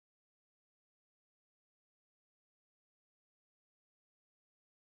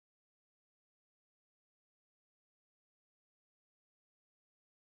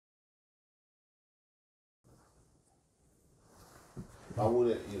I will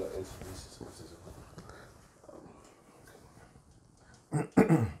let you like introduce yourself.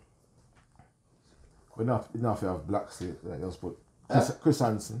 We not have Black Slate. Like, just put Chris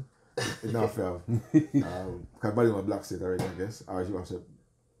Hansen. We not have. Because body was Black Slate already, I guess. Or you have to.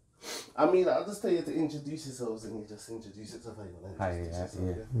 I mean, I'll just tell you to introduce yourselves, and you just introduce yourself how you want to introduce yourself.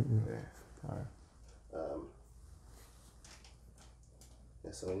 Yeah. All right.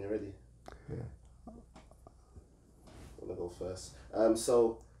 Yeah. So when you're ready. Yeah. I'm gonna go first.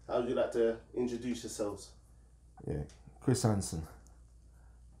 So how would you like to introduce yourselves? Yeah. Chris Hansen.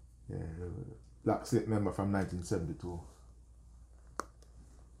 Yeah. Black Slate member from 1972.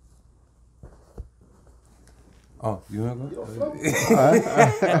 Oh, you wanna go?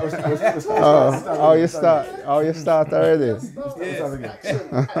 You start already?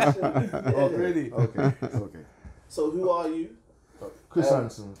 Ready? Okay. So who are you? Chris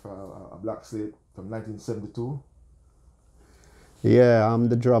Hansen from Black Slate from 1972. Yeah, I'm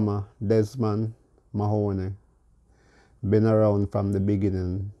the drummer, Desmond Mahoney. Been around from the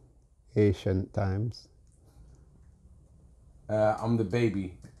beginning, ancient times. I'm the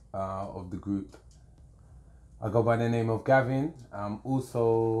baby of the group. I go by the name of Gavin. I'm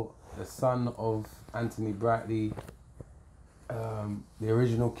also the son of Anthony Brightly, the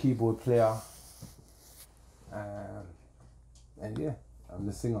original keyboard player. And yeah, I'm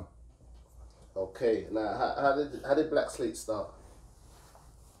the singer. Okay, now how did Black Slate start?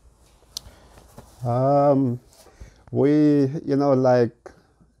 We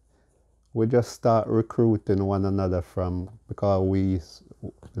just start recruiting one another because we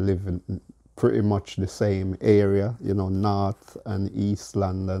live in pretty much the same area, North and East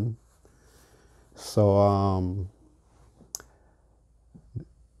London. So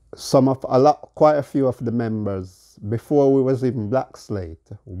quite a few of the members, before we was even Black Slate,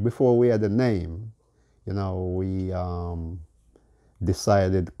 before we had a name, we a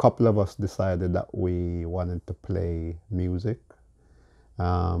couple of us decided that we wanted to play music.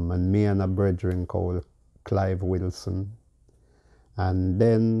 And me and a brethren called Clive Wilson. And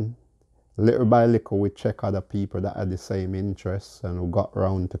then little by little we check other people that had the same interests, and we got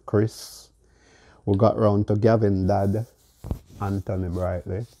round to Chris. We got round to Gavin dad, Anthony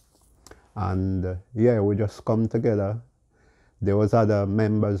Brightly. And we just come together. There was other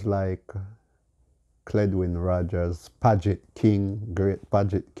members like Cledwin Rogers, Paget King, great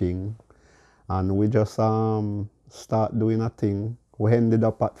Paget King. And we just start doing a thing. We ended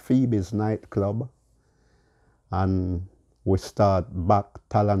up at Phoebe's nightclub, and we start back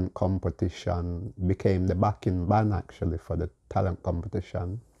talent competition, became the backing band actually for the talent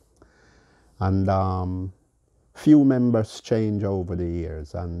competition. And few members change over the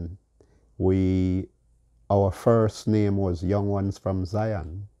years, and our first name was Young Ones from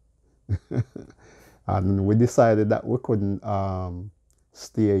Zion. And we decided that we couldn't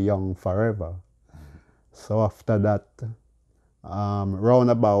stay young forever. So after that, round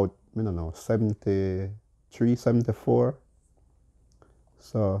about, 73, 74.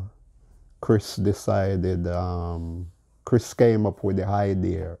 So Chris decided, Chris came up with the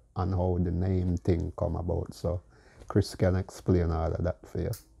idea on how the name thing come about. So Chris can explain all of that for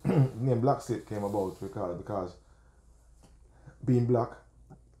you. The name Black Slate came about because being black,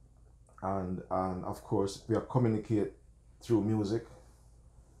 and of course we are communicate through music.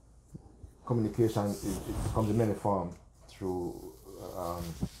 Communication it comes in many forms, through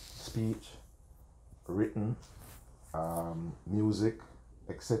speech, written, music,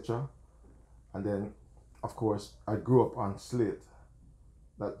 etc. And then, of course, I grew up on Slate,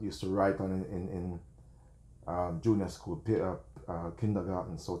 that used to write on in junior school,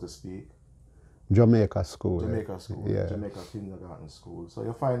 kindergarten, so to speak. Jamaica school. Yeah. Jamaica kindergarten school. So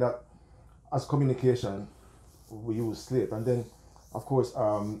you find that as communication, we use Slate. And then, of course,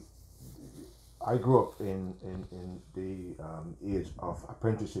 I grew up in the age of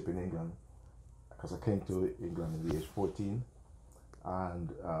apprenticeship in England, because I came to England at the age 14,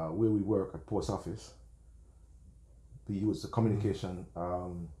 and where we work at post office, we use the communication,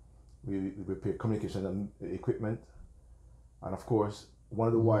 we repair communication equipment, and of course one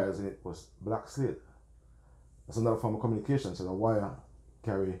of the wires in it was Black Slate. That's another form of communication, so the wire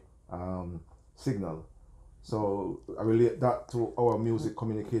carry signal. So I relate that to our music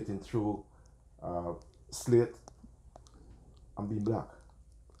communicating through Slate and being black.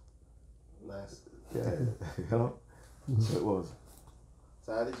 Nice. Yeah, so it was.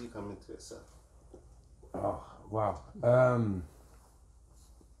 So how did you come into it, sir? Oh, wow.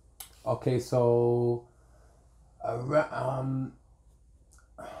 Okay, so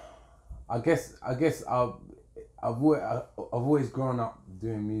I guess I've always grown up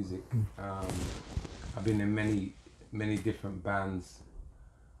doing music. I've been in many different bands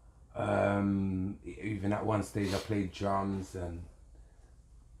Even at one stage I played drums, and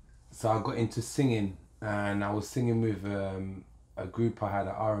so I got into singing, and I was singing with a group I had,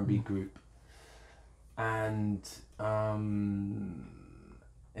 an R&B group, and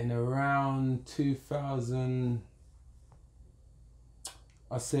in around 2000,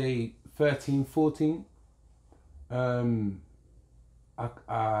 I say 13, 14, I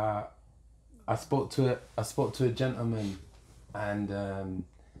spoke to a gentleman, and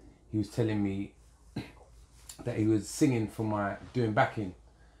he was telling me that he was singing doing backing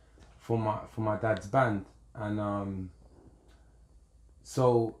for my dad's band, and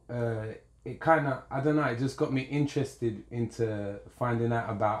so it kind of, I don't know, it just got me interested into finding out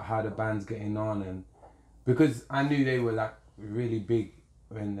about how the band's getting on, and because I knew they were like really big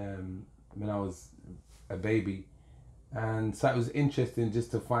when I was a baby, and so it was interesting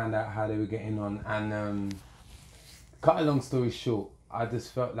just to find out how they were getting on. And cut a long story short, I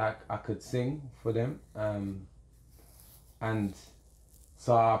just felt like I could sing for them, and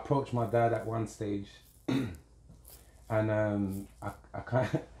so I approached my dad at one stage, and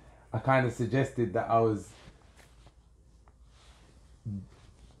I kind of suggested that I was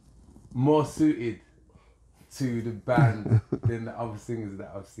more suited to the band than the other singers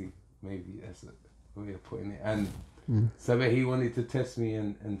that I've seen. Maybe that's a way of putting it. And so that he wanted to test me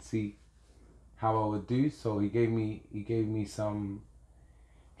and see how I would do. So he gave me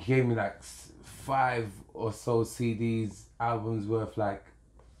like 5 or so CDs, albums worth like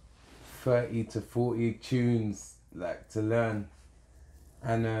 30 to 40 tunes, like to learn.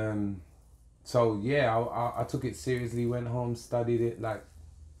 And so yeah, I took it seriously, went home, studied it like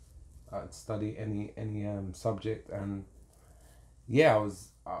I'd study any subject, and yeah,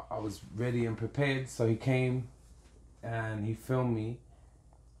 I was ready and prepared. So he came and he filmed me.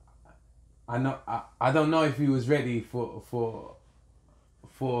 I don't know if he was ready for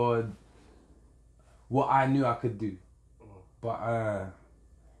what I knew I could do, but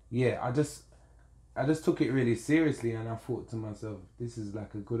yeah, I just took it really seriously, and I thought to myself, this is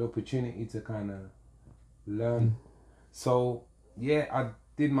like a good opportunity to kind of learn. So yeah, I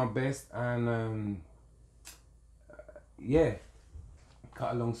did my best, and yeah,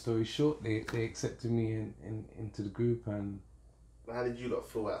 cut a long story short, they accepted me into the group. And how did you lot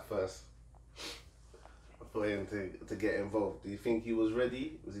feel at first for him to get involved? Do you think he was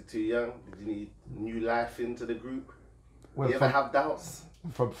ready? Was he too young? Did you need new life into the group? Well, you ever have doubts?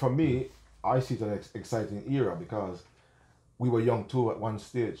 For me, I see it as an exciting era because we were young too at one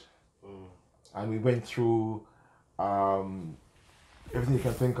stage, and we went through everything you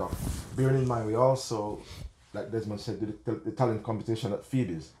can think of. Bearing in mind, we also, like Desmond said, did the talent competition at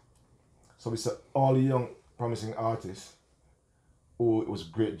Phoebe's. So we saw all the young, promising artists who it was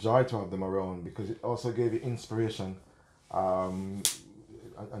great joy to have them around, because it also gave you inspiration, and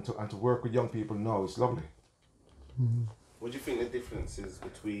to work with young people now is lovely. What do you think the difference is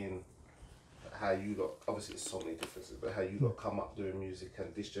between how you lot, obviously there's so many differences, but how you lot come up doing music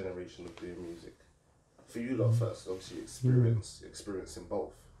and this generation of doing music? For you lot first, obviously experiencing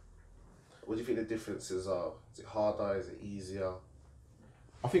both. What do you think the differences are? Is it harder? Is it easier?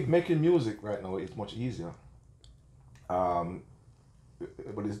 I think making music right now is much easier. But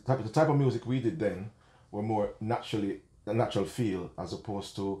the type of music we did then were more a natural feel, as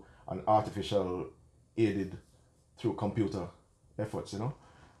opposed to an artificial aided through computer efforts, you know.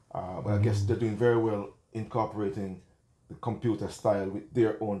 But I guess they're doing very well incorporating the computer style with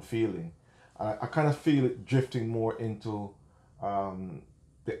their own feeling. I kind of feel it drifting more into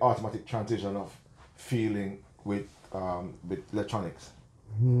the automatic transition of feeling with electronics.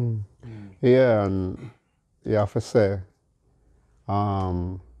 Yeah, and you have to say,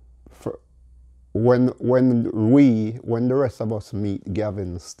 when the rest of us meet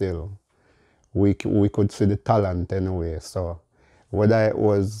Gavin still, we could see the talent anyway. So whether it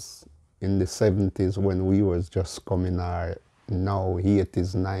was in the 70s when we was just coming, or now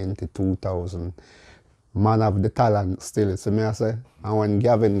 80s, 90s, 2000, man have the talent still, see me I say. And when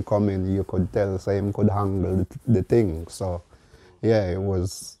Gavin come in, you could tell, so him could handle the thing. So yeah, it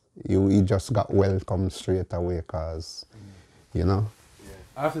was, he just got welcomed straight away, cause you know. Yeah.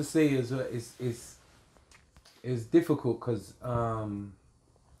 I have to say as well, it's difficult because I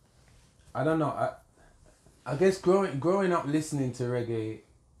don't know. I guess growing up listening to reggae,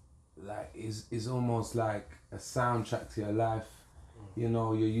 like is almost like a soundtrack to your life. You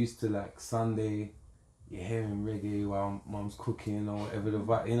know, you're used to like Sunday, you're hearing reggae while mom's cooking or whatever the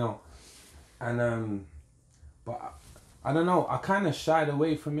vibe, you know. And but I don't know. I kind of shied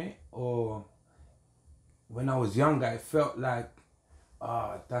away from it, or when I was younger, it felt like,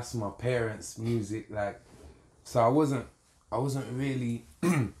 that's my parents' music, like. So I wasn't really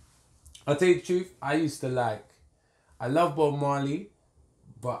I'll tell you the truth, I love Bob Marley,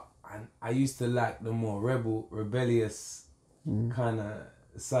 but I used to like the more rebellious kind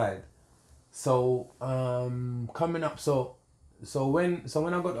of side. So coming up, so when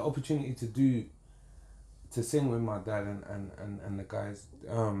I got the opportunity to sing with my dad and the guys,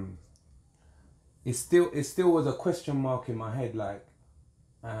 it still was a question mark in my head, like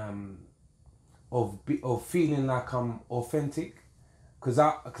of feeling like I'm authentic, cause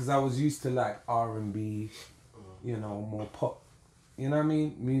I was used to like R&B, more pop, you know what I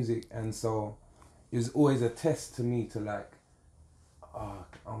mean, music, and so it was always a test to me to like,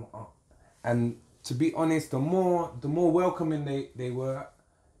 and to be honest, the more welcoming they were,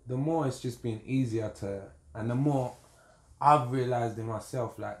 the more it's just been easier to, and the more I've realized in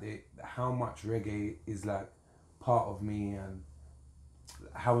myself like how much reggae is like part of me and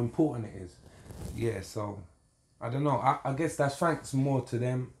how important it is. Yeah, so I don't know. I guess that's thanks more to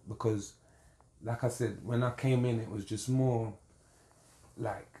them because, like I said, when I came in, it was just more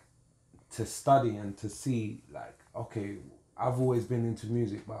like to study and to see like, okay, I've always been into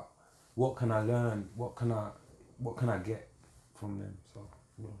music, but what can I learn? What can I get from them? So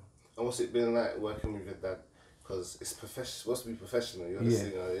yeah. And what's it been like working with your dad? Because it's supposed to be professional. You're the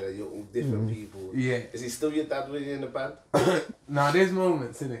singer. You're all different people. Yeah. Is he still your dad when you're in the band? Now there's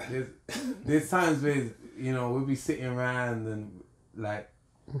moments in it. There's times where we'll be sitting around and like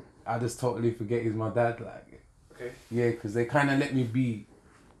I just totally forget he's my dad. Like, okay. Yeah, because they kind of let me be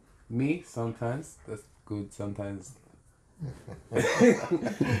me sometimes. That's good sometimes.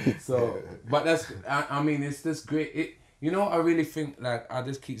 So, but that's I mean it's just great. What I really think, like I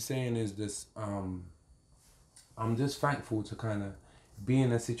just keep saying is this. I'm just thankful to kind of be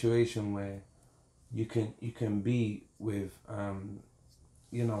in a situation where you can be with the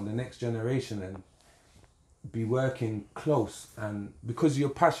next generation and be working close, and because your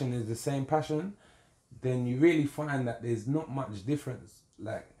passion is the same passion, then you really find that there's not much difference.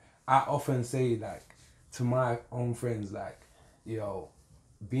 Like I often say, like to my own friends, like,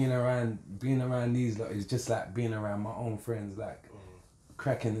 being around these lot is just like being around my own friends, like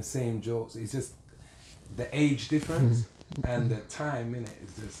cracking the same jokes. It's just the age difference and the time in it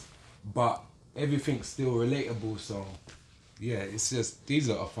is just, but everything's still relatable. So yeah, it's just these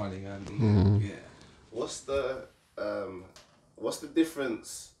are funny, Andy. Yeah. What's the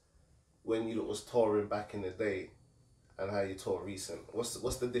difference when you was touring back in the day and how you tour recent?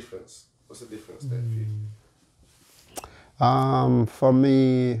 What's the difference? What's the difference there for you? For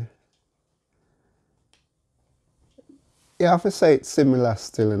me, yeah, I have to say it's similar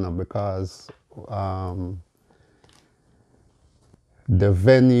still, because the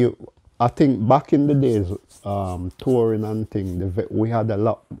venue, I think back in the days, touring and thing, we had a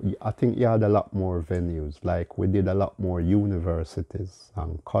lot, I think you had a lot more venues, like we did a lot more universities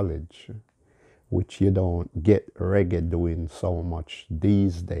and college, which you don't get reggae doing so much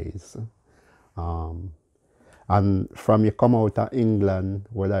these days. And from you come out of England,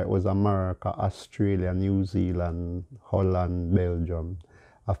 whether it was America, Australia, New Zealand, Holland, Belgium,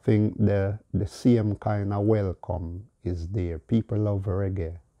 I think the same kind of welcome is there. People love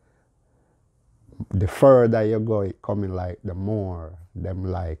reggae. The further you go, it coming like the more them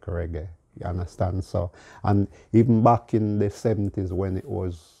like reggae. You understand? So, and even back in the 70s when it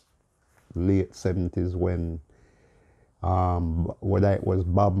was late 70s when whether it was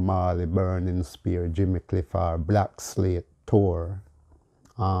Bob Marley, Burning Spear, Jimmy Clifford, Black Slate tour,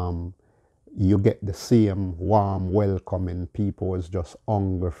 you get the same warm welcoming. People was just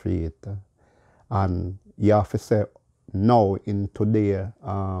hungry for it. And you have to say, now in today,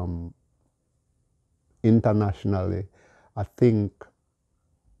 internationally, I think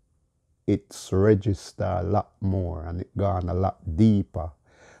it's registered a lot more and it gone a lot deeper.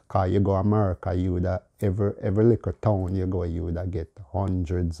 Cause you go America, you would every little town you go, you would get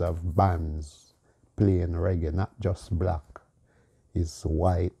hundreds of bands playing reggae, not just black. It's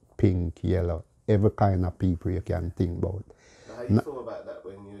white, pink, yellow, every kind of people you can think about. How you feel about that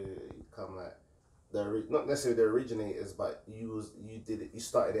when you come like not necessarily the originators, but you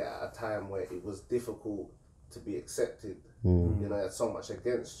started it at a time where it was difficult to be accepted. You had so much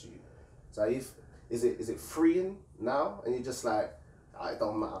against you. So is it freeing now, and you're just like, it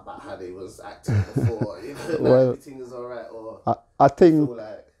don't matter about how they was acting before, well, everything is alright, or I think feel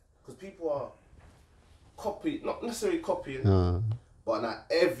like, because people are not necessarily copying, but now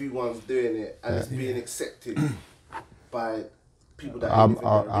everyone's doing it and it's being accepted by people that ain't even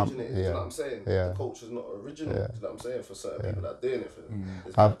originated. You know what I'm saying? The culture's not original. You know what I'm saying? For certain people that are doing it,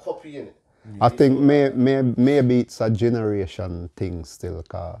 there's no copying it. I think maybe it's a generation thing still,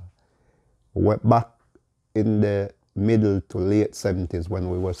 cause back in the middle to late 70s when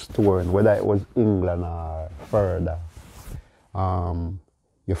we was touring, whether it was England or further,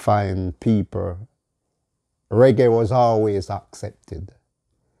 you find people, reggae was always accepted.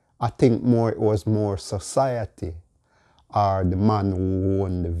 I think it was more society or the man who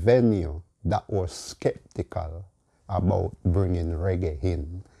owned the venue that was skeptical about bringing reggae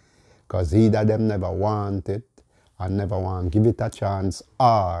in. Because either them never want it and never want to give it a chance,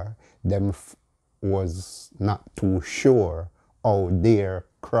 or them was not too sure how their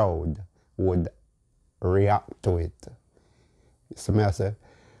crowd would react to it. You see me I say?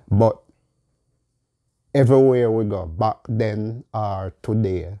 But everywhere we go, back then or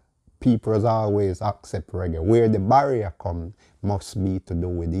today, people always accept reggae. Where the barrier comes must be to do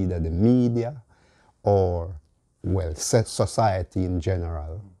with either the media or, well, society in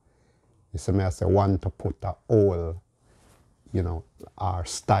general. You see me I say, want to put a hole, you know, or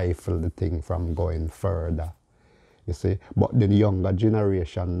stifle the thing from going further. You see, but the younger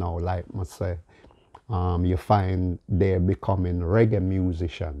generation now, like I say, you find they're becoming reggae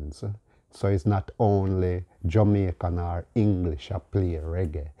musicians. So it's not only Jamaican or English that play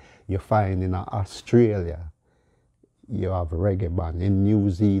reggae. You find in Australia, you have reggae band. In New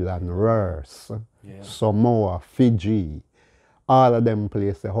Zealand, Rers, Samoa, Fiji, all of them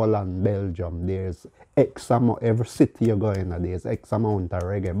places, Holland, Belgium, there's X amount, every city you go in, there's X amount of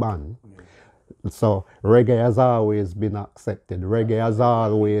reggae band. So reggae has always been accepted. Reggae has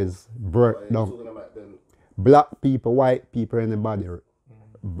always broke down. Black people, white people, anybody.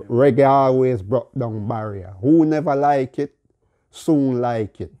 Reggae always broke down barrier. Who never like it, soon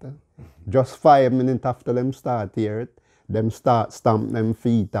like it. Just 5 minutes after them start hear it, them start stamp them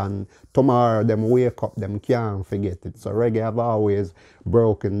feet, and tomorrow them wake up, them can't forget it. So reggae have always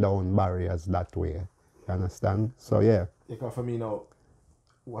broken down barriers that way. You understand? So yeah. Because for me now,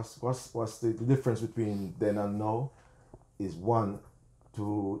 what's the difference between then and now is one,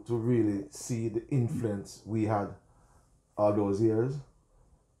 to really see the influence we had all those years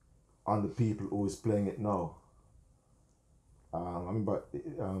on the people who is playing it now. I remember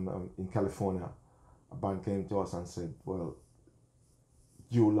in California, a band came to us and said, well,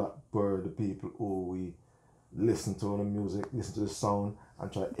 you lot were the people who we listen to the music, listen to the sound,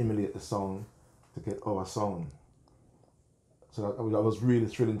 and try to emulate the sound to get our sound. So that was really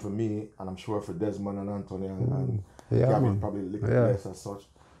thrilling for me, and I'm sure for Desmond and Anthony and Gavin probably a little less as such.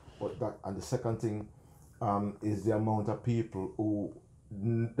 But that, and the second thing is the amount of people who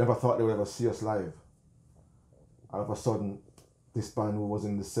never thought they would ever see us live. All of a sudden, this band who was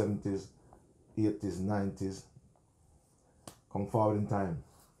in the 70s, 80s, 90s, come forward in time.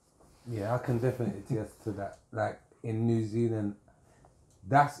 Yeah, I can definitely attest to that. Like in New Zealand,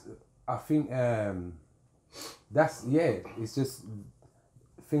 I think it's just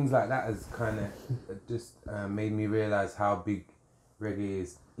things like that has kind of just made me realize how big reggae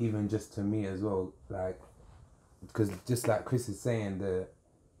is, even just to me as well. Like, because just like Chris is saying,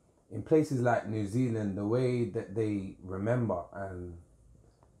 in places like New Zealand, the way that they remember, and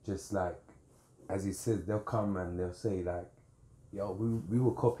just like, as he says, they'll come and they'll say like, yo, we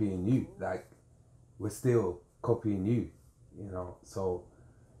were copying you, like, we're still copying you, you know. So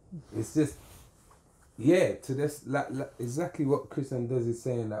it's just, yeah, to this, like exactly what Chris and Des is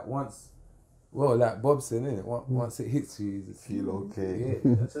saying, that once, well, like Bob said, innit, once it hits you, you just feel okay.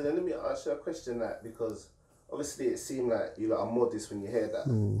 Yeah. So then let me ask you a question, that, because obviously it seemed like you are modest when you hear that.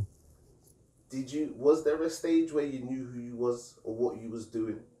 Was there a stage where you knew who you was or what you was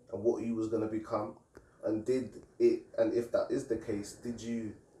doing and what you was gonna become? And if that is the case, did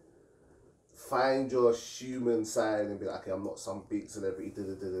you find your human side and be like, okay, I'm not some big celebrity,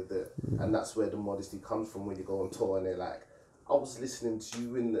 and that's where the modesty comes from when you go on tour and they're like, I was listening to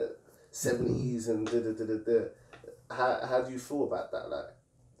you in the 70s and How do you feel about that? Like,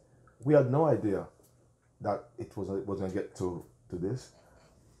 we had no idea that it was going to get to this.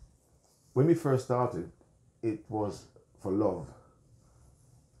 When we first started, it was for love.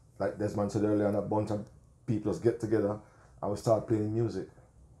 Like Desmond said earlier, and a bunch of people just get together and we start playing music.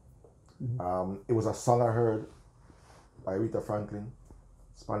 It was a song I heard by Rita Franklin,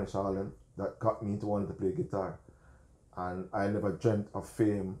 Spanish Harlem, that got me into wanting to play guitar. And I never dreamt of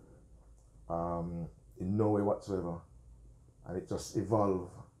fame in no way whatsoever. And it just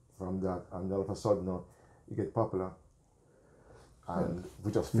evolved from that. And all of a sudden, you get popular. And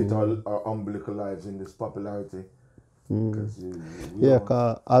we just fit our umbilical lives in this popularity. Cause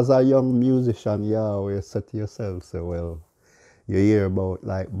as a young musician, you always say to yourself, say, well, you hear about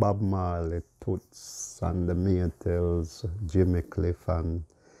like Bob Marley, Toots, and the Maytals, Jimmy Cliff, and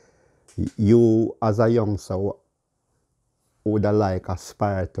you as a youngster would have like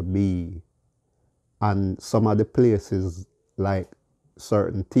aspire to be and some of the places like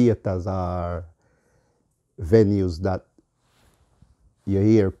certain theaters or venues that you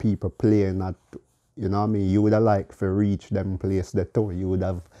hear people playing at, you know what I mean, you would have liked to reach them place there too. You would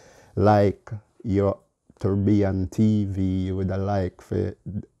have liked your to be on TV, you would have liked for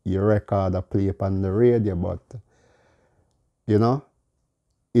your record to play up on the radio, but you know,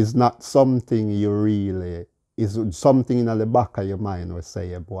 it's not something you really, it's something in the back of your mind will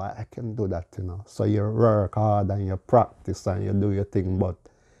say, boy, I can do that, you know. So you work hard and you practice and you do your thing, but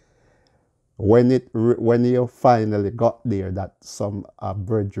when you finally got there, that some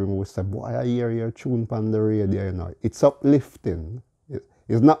brethren will say, boy, I hear your tune on the radio, you know. It's uplifting.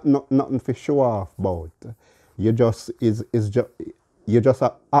 It's nothing to show off about. You just you just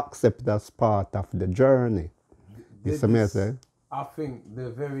accept as part of the journey. It's amazing. I think they're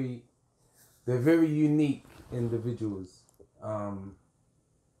very unique individuals. And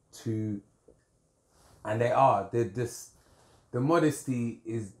they're just, the modesty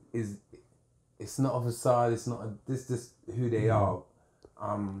is it's not a facade. It's not this who they are.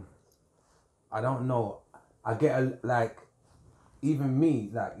 I don't know. I get like, even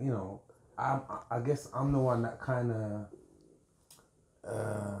me, like, you know, I guess I'm the one that kind of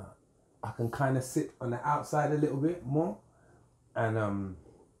I can kind of sit on the outside a little bit more, and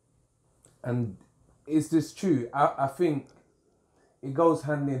it's just true. I think it goes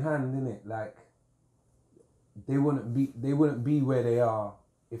hand in hand, innit? Like they wouldn't be where they are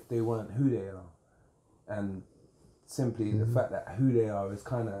if they weren't who they are, and simply the fact that who they are is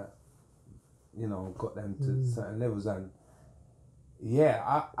kind of, you know, got them to certain levels. And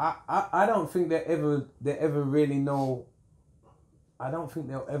yeah, I don't think they ever really know. I don't think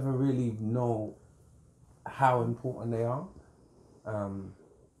they'll ever really know how important they are.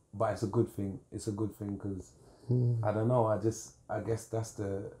 But it's a good thing. It's a good thing because I don't know. I guess that's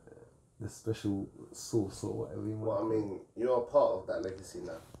the special sauce or whatever you want. Well, I mean, you're a part of that legacy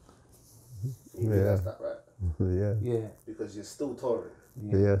now. You Yeah. realize that, right? Yeah. Yeah. Because you're still touring.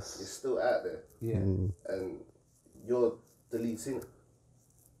 Yeah. Yes. You're still out there. Yeah. And you're the lead singer.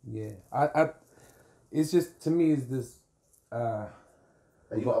 Yeah. I it's just, to me, it's this.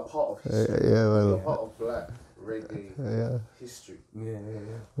 And you're a part of history. You're a part of black reggae history. Yeah.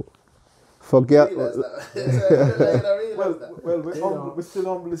 Forget. You realize that? Well, we're still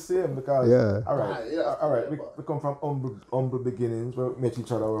humble the same because all right. We come from humble beginnings. We met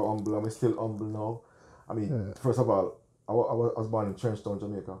each other. We're humble, and we're still humble now. I mean, first of all, I was born in Trenchtown,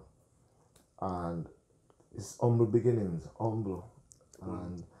 Jamaica, and it's humble beginnings, humble,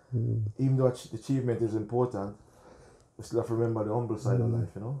 and even though achievement is important, we still have to remember the humble side of life,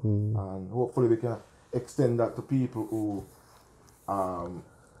 you know, and hopefully we can extend that to people who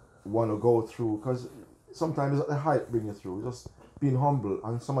want to go through, because sometimes the hype bring you through. Just being humble,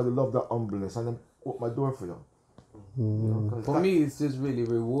 and somebody love that humbleness, and then open my door for you. You know, for me, it's just really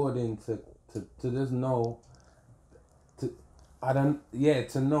rewarding to just know, to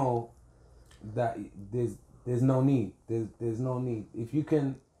know that there's no need. There's no need. If you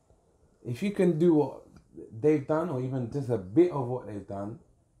can do what they've done, or even just a bit of what they've done,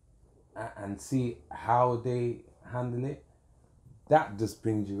 and see how they handle it, that just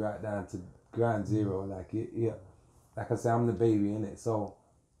brings you right down to ground zero. Like like I say, I'm the baby, innit? So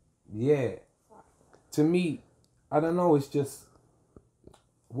yeah, to me, I don't know, it's just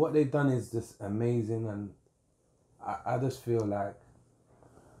what they've done is just amazing, and I just feel like,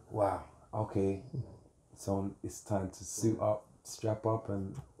 wow, okay, so it's time to suit up, strap up,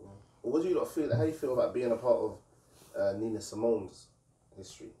 and. What do you lot feel? How do you feel about being a part of Nina Simone's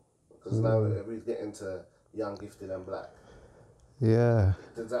history? Because now we're getting to young, gifted, and black. Yeah.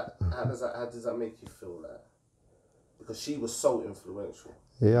 How does that make you feel, like? Because she was so influential.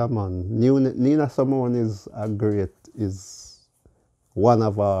 Yeah, man. Nina Simone is one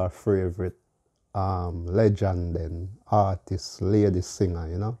of our favorite legend and artist, lady singer,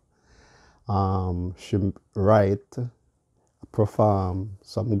 you know. She write, perform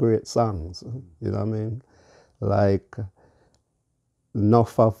some great songs, you know what I mean? Like,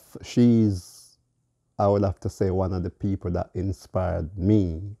 she's, I would have to say, one of the people that inspired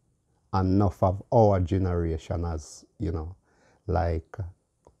me, and enough of our generation as, you know, like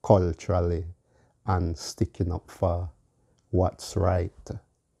culturally and sticking up for what's right.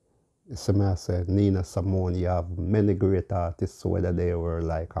 So I say, Nina Simone, you have many great artists, whether they were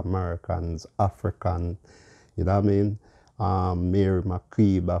like Americans, African, you know what I mean? Mary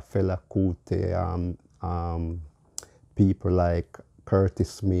Makeba, Fela Kuti, people like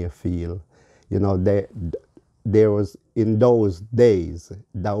Curtis Mayfield. You know, there was, in those days,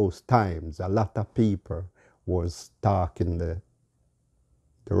 those times, a lot of people was talking the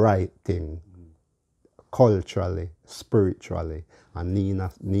right thing culturally, spiritually. And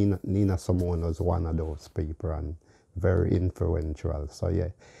Nina Simone was one of those people and very influential. So yeah,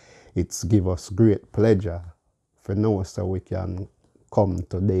 it's give us great pleasure for know so we can come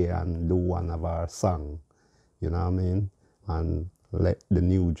today and do one of our song, you know what I mean? And let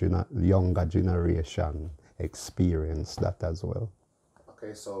the younger generation experience that as well.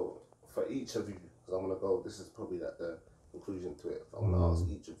 Okay, so for each of you, because I'm gonna go, this is probably like the conclusion to it. I'm gonna ask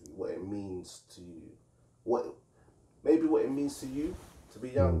each of you what it means to you, what it means to you to be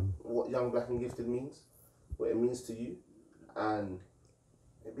young, what young, black and gifted means, what it means to you, and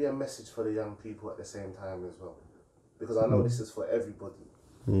maybe a message for the young people at the same time as well. Because I know this is for everybody,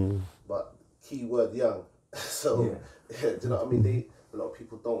 but key word young. So, do you know what I mean? A lot of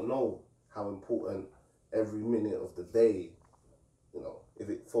people don't know how important every minute of the day, you know, if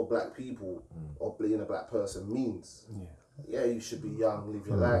it for black people or being a black person means. Yeah, you should be young, live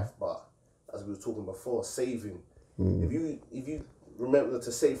your life, but as we were talking before, saving. If you remember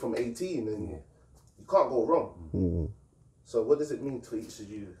to save from 18, then you can't go wrong. So what does it mean to each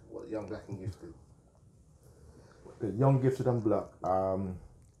of you, what young, black and gifted? Young, gifted and black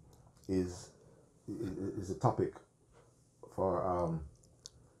is a topic for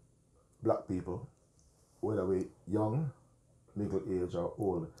black people, whether we're young, middle age or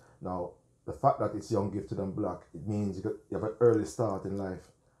old. Now, the fact that it's young, gifted and black, it means you have an early start in life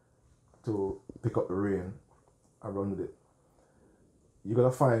to pick up the rein and run with it. You're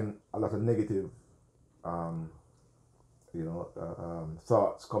going to find a lot of negative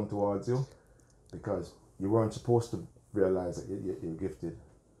thoughts come towards you because you weren't supposed to realize that you're gifted.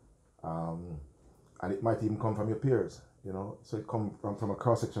 And it might even come from your peers, you know, so it comes from a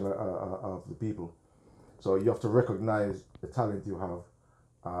cross-section of the people. So you have to recognize the talent you have,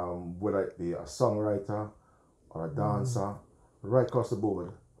 whether it be a songwriter or a dancer, right across the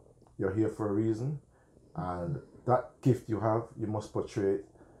board. You're here for a reason, and that gift you have, you must portray it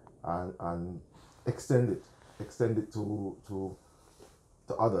and extend it to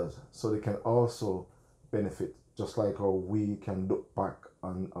others so they can also benefit, just like how we can look back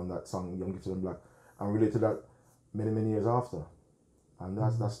on that song Young, Gifted and Black and relate to that many years after. And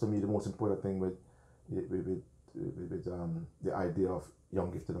that's to me the most important thing with the idea of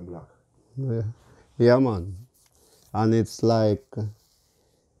Young, Gifted and Black. Yeah, man. And it's like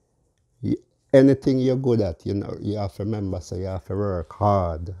anything you're good at, you know, you have to remember, so you have to work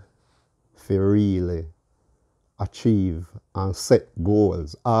hard for really achieve and set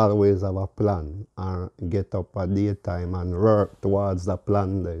goals. Always have a plan and get up at daytime and work towards the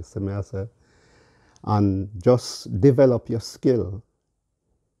plan there. See me I say? And just develop your skill.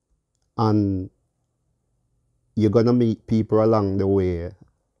 And you're gonna meet people along the way,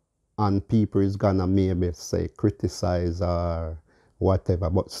 and people is gonna maybe say criticize or whatever,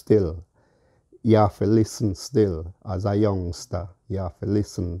 but still you have to listen still as a youngster. You have to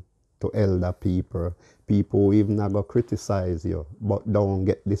listen to elder people who even not gonna criticize you, but don't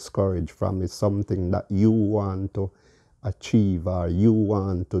get discouraged from it. Something that you want to achieve or you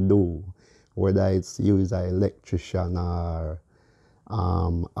want to do, whether it's you as an electrician or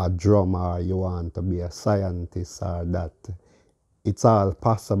a drummer, you want to be a scientist or that. It's all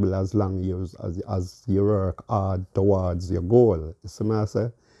possible as long as you work hard towards your goal. You see what I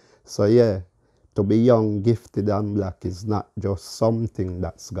say? So yeah, to be young, gifted and black is not just something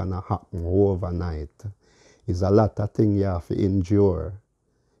that's gonna happen overnight. It's a lot of things you have to endure.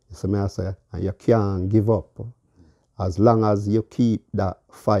 You see what I say? And you can't give up. As long as you keep that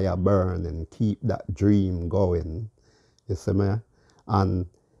fire burning, keep that dream going. You see me? And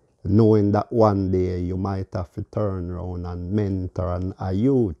knowing that one day you might have to turn around and mentor a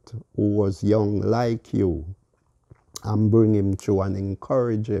youth who was young like you and bring him through and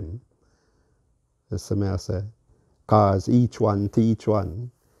encourage him. You see me I say? Because each one teach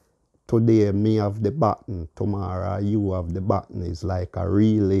one. Today me have the button, tomorrow you have the button. It's like a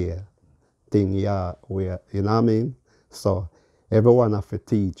relay thing, yeah, where, you know what I mean? So everyone have to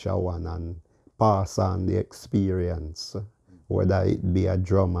teach one and pass on the experience, whether it be a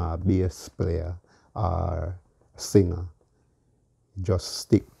drummer, bass player, or singer. Just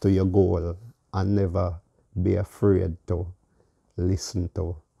stick to your goal and never be afraid to listen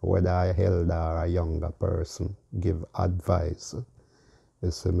to whether a elder or a younger person give advice.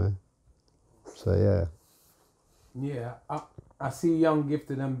 You see me? So yeah. Yeah, I see Young,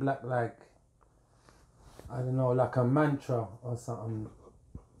 Gifted and Black like, I don't know, like a mantra or something.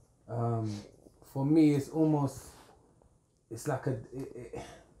 For me, it's almost, it's like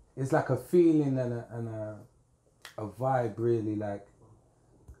a feeling and a vibe really, like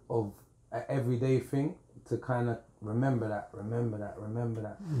of an everyday thing to kind of remember that,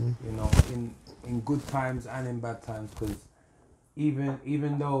 you know, in good times and in bad times, because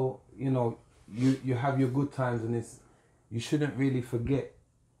even though, you know, you have your good times, and you shouldn't really forget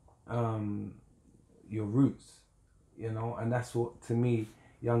your roots, you know, and that's what, to me,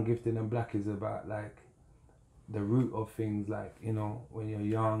 Young, Gifted and Black is about, like the root of things, like, you know, when you're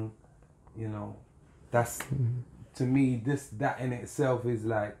young, you know, that's, to me, that in itself is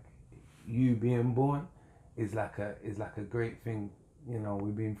like, you being born is like a great thing. You know,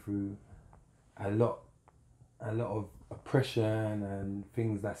 we've been through a lot of oppression and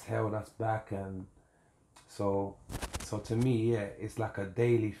things that's held us back, and so to me, yeah, it's like a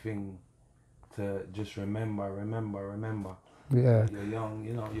daily thing to just remember. Yeah. You're young,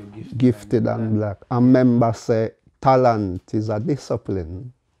 you know, you're gifted. Gifted and black. And member say talent is a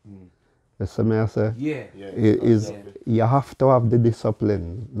discipline. You see me I say? Yeah. You have to have the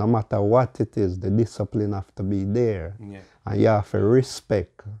discipline. No matter what it is, the discipline have to be there. Yeah. And you have to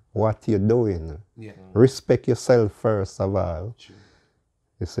respect what you're doing. Yeah. Respect yourself first of all. True.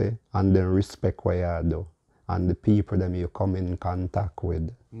 You see? And then respect what you do. And the people them you come in contact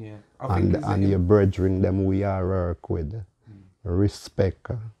with. Yeah. And your brethren them we are work with. Respect,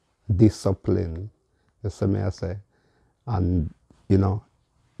 discipline. You see me I say? And you know,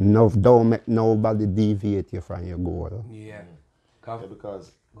 don't make nobody deviate you from your goal. Yeah. Yeah,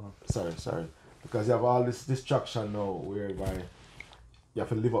 because because you have all this distraction now, whereby you have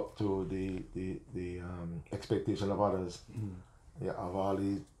to live up to the expectation of others. You have all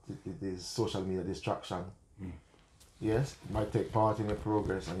the social media distraction. Yes, it might take part in your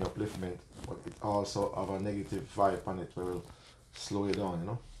progress and your upliftment, but it also have a negative vibe on it where it will slow you down, you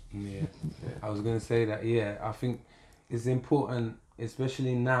know? Yeah. I was gonna say that, yeah, I think it's important,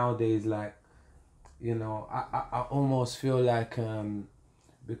 especially nowadays, like, you know, I almost feel like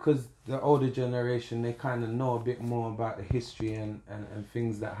because the older generation, they kind of know a bit more about the history and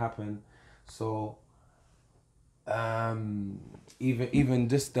things that happen, so even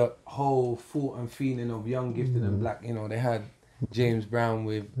just the whole thought and feeling of Young, Gifted and Black, you know, they had James Brown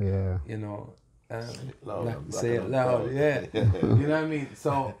with, you know, say it loud, yeah. You know what I mean?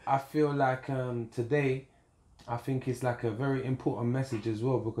 So I feel like today, I think it's like a very important message as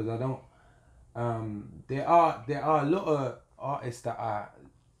well, because I don't, there are a lot of artists that are,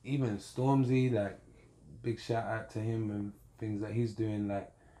 even Stormzy, like, big shout out to him and things that he's doing,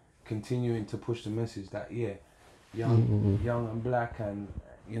 like continuing to push the message that, yeah, young and black, and,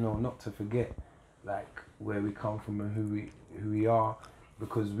 you know, not to forget like where we come from and who we are,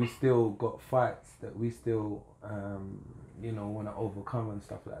 because we still got fights that we still you know, want to overcome and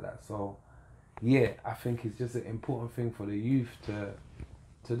stuff like that. So yeah, I think it's just an important thing for the youth to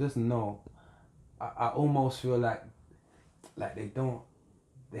just know. I almost feel like they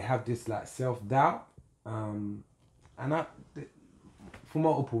have this like self-doubt, and for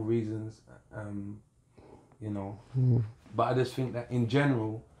multiple reasons, you know, but I just think that in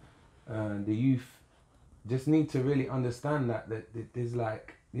general, the youth just need to really understand that there's,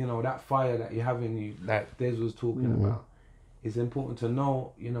 like, you know, that fire that you have in you, like Des was talking about. It's important to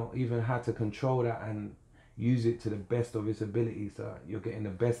know, you know, even how to control that and use it to the best of its ability, so you're getting the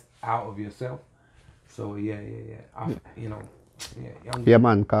best out of yourself. So yeah. You know, yeah,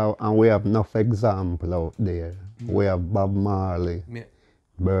 man, and we have enough example out there. We have Bob Marley,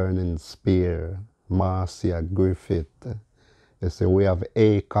 Burning Spear, Marcia Griffith. You see, we have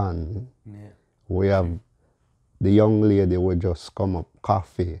Akon. We have the young lady who just come up,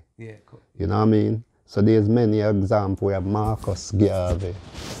 Coffee. Yeah, cool. You know what I mean? So there's many examples. We have Marcus Garvey.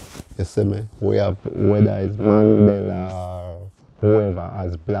 You see me? We have, whether it's Mandela or whoever,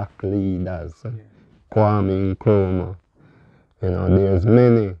 as black leaders. Kwame Nkrumah. You know, there's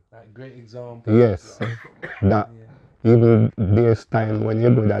many. Like great example. Yes. That even there's time when you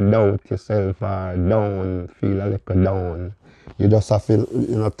go to doubt yourself or down, feel a little down. You just have to,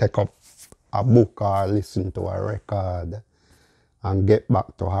 you know, take up a book or listen to a record and get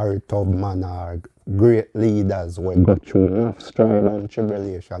back to Harry Tubman or great leaders who go through enough strife and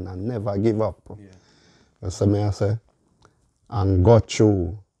tribulation and never give up. You see me I say? And go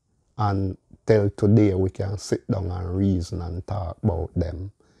through and till today we can sit down and reason and talk about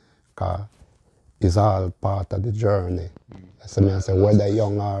them. Because it's all part of the journey. You see me I say, whether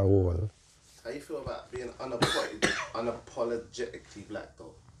young or old. How you feel about being unapologetically black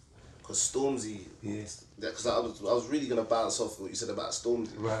though? Because Stormzy, because I was really gonna bounce off what you said about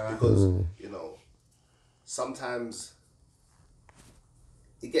Stormzy, because you know, sometimes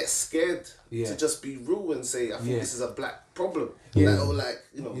he gets scared to just be real and say, I think this is a black problem. Or like,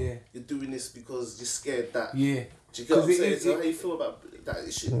 you know, you're doing this because you're scared that. Do you get what I'm saying? So how you feel about that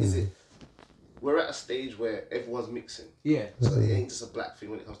issue? Is it we're at a stage where everyone's mixing. Yeah. So it ain't just a black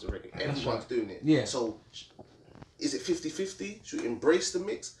thing when it comes to reggae. Everyone's doing it. Yeah. So is it 50-50? Should we embrace the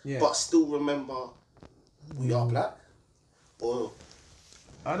mix, Yeah. but still remember we are black? Or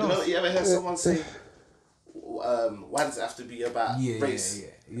I don't. you ever heard someone say, why does it have to be about race?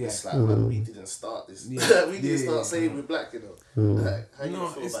 Yeah. It's like, man, we didn't start this. Yeah. We didn't start saying we're black, you know. Like, how you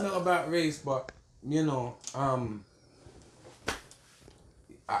feel it's about not that? about race, but you know,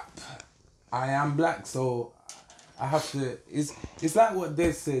 I am black, so I have to. It's like what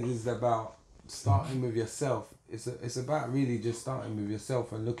Des said is about starting with yourself. It's about really just starting with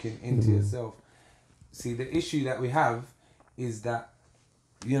yourself and looking into yourself. See, the issue that we have is that,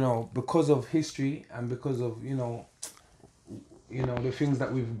 you know, because of history and because of you know the things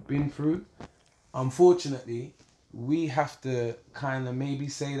that we've been through, unfortunately, we have to kind of maybe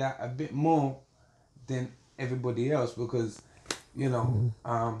say that a bit more than everybody else because, you know,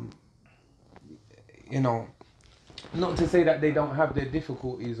 not to say that they don't have their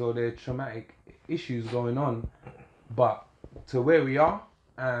difficulties or their traumatic issues going on, but to where we are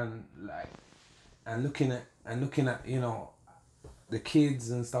and looking at you know the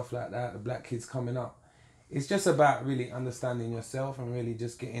kids and stuff like that, the black kids coming up, it's just about really understanding yourself and really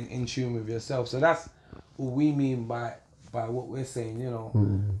just getting in tune with yourself. So that's what we mean by what we're saying, you know.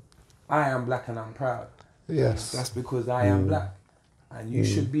 I am black and I'm proud. Yes. That's because I am black. And you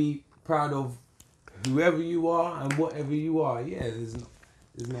should be proud of whoever you are and whatever you are. Yeah,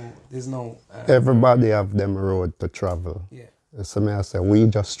 there's no Everybody have them road to travel. Yeah. So me I say, we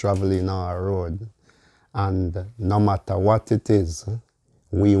just traveling our road. And no matter what it is,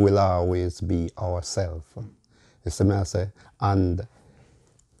 we will always be ourselves. You see me I say? And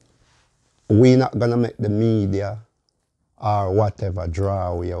we not gonna make the media or whatever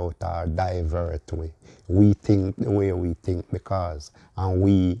draw we out or divert we. We think the way we think and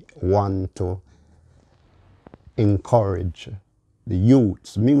we want to encourage the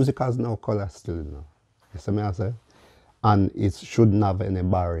youths. Music has no color still, you know. You see me I say? And it shouldn't have any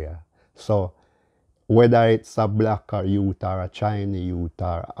barrier. So whether it's a black or youth or a Chinese youth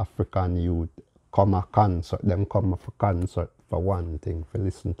or African youth, come a concert, them come for concert for one thing, for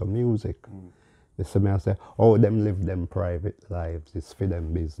listen to music. You see me I say, oh, them live them private lives, it's for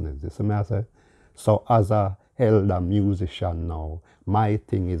them business. You see me I say? So as a elder musician now, my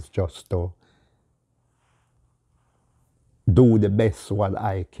thing is just to do the best what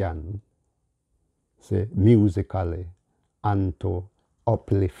I can, see, musically, and to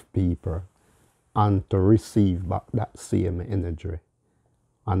uplift people and to receive back that same energy.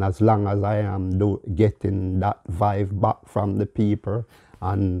 And as long as I am getting that vibe back from the people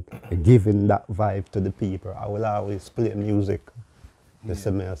and giving that vibe to the people, I will always play music. You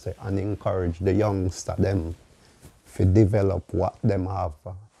see me I say, and encourage the youngster them to develop what them have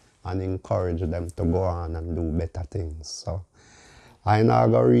and encourage them to go on and do better things. So I not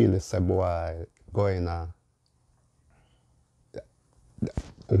go really say, boy, going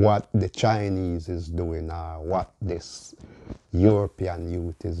what the Chinese is doing or what this European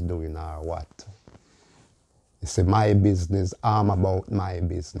youth is doing or what. You see, my business, I'm about my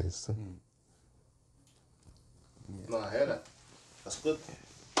business. No, I hear that. That's good.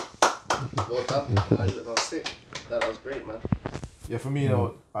 Well done. That was sick. That was great, man. Yeah, for me, you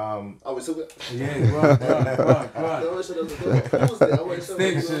know, Oh, we still good. Yeah, right. No, I should have used it. I wanted to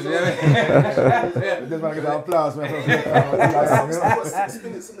Extension, This man get an applause, man. 6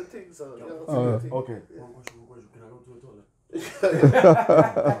 minutes on the thing, so Okay.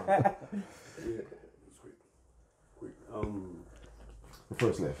 The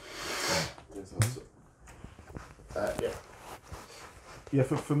first left. yeah. Yeah,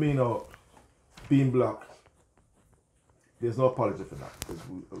 for me, you know, being black, there's no apology for that, because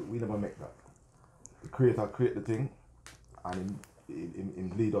we never make that. The creator create the thing, and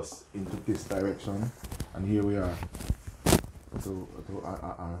it lead us into this direction, and here we are to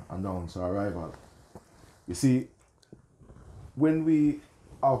announce our arrival. You see, when we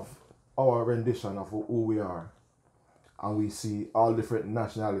have our rendition of who we are, and we see all different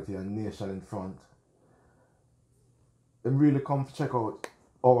nationality and nation in front, then really come to check out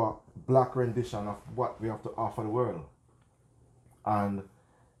our black rendition of what we have to offer the world. And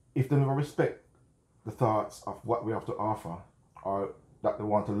if they never respect the thoughts of what we have to offer, or that they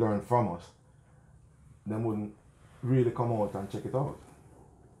want to learn from us, they wouldn't really come out and check it out.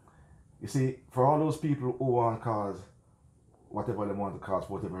 You see, for all those people who want to cause whatever they want to cause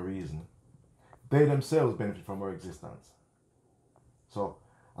for whatever reason, they themselves benefit from our existence. So,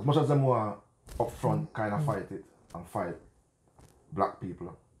 as much as them want up front kind of fight it and fight black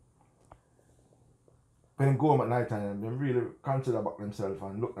people, when they go home at night time, they really consider about themselves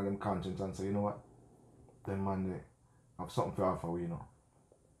and look at them conscience and say, you know what, them man they have something to offer, you know.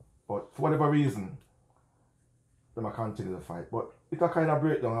 But for whatever reason, they might continue the fight. But it's a kind of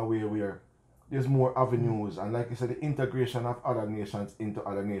breakdown away where there's more avenues, and like you said, the integration of other nations into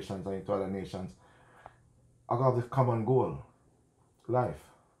other nations and into other nations. I got this common goal, life.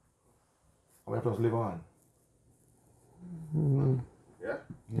 And we have to just live on. Yeah?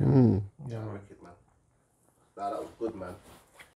 Yeah. Yeah, I like it, man. Nah, that was good, man.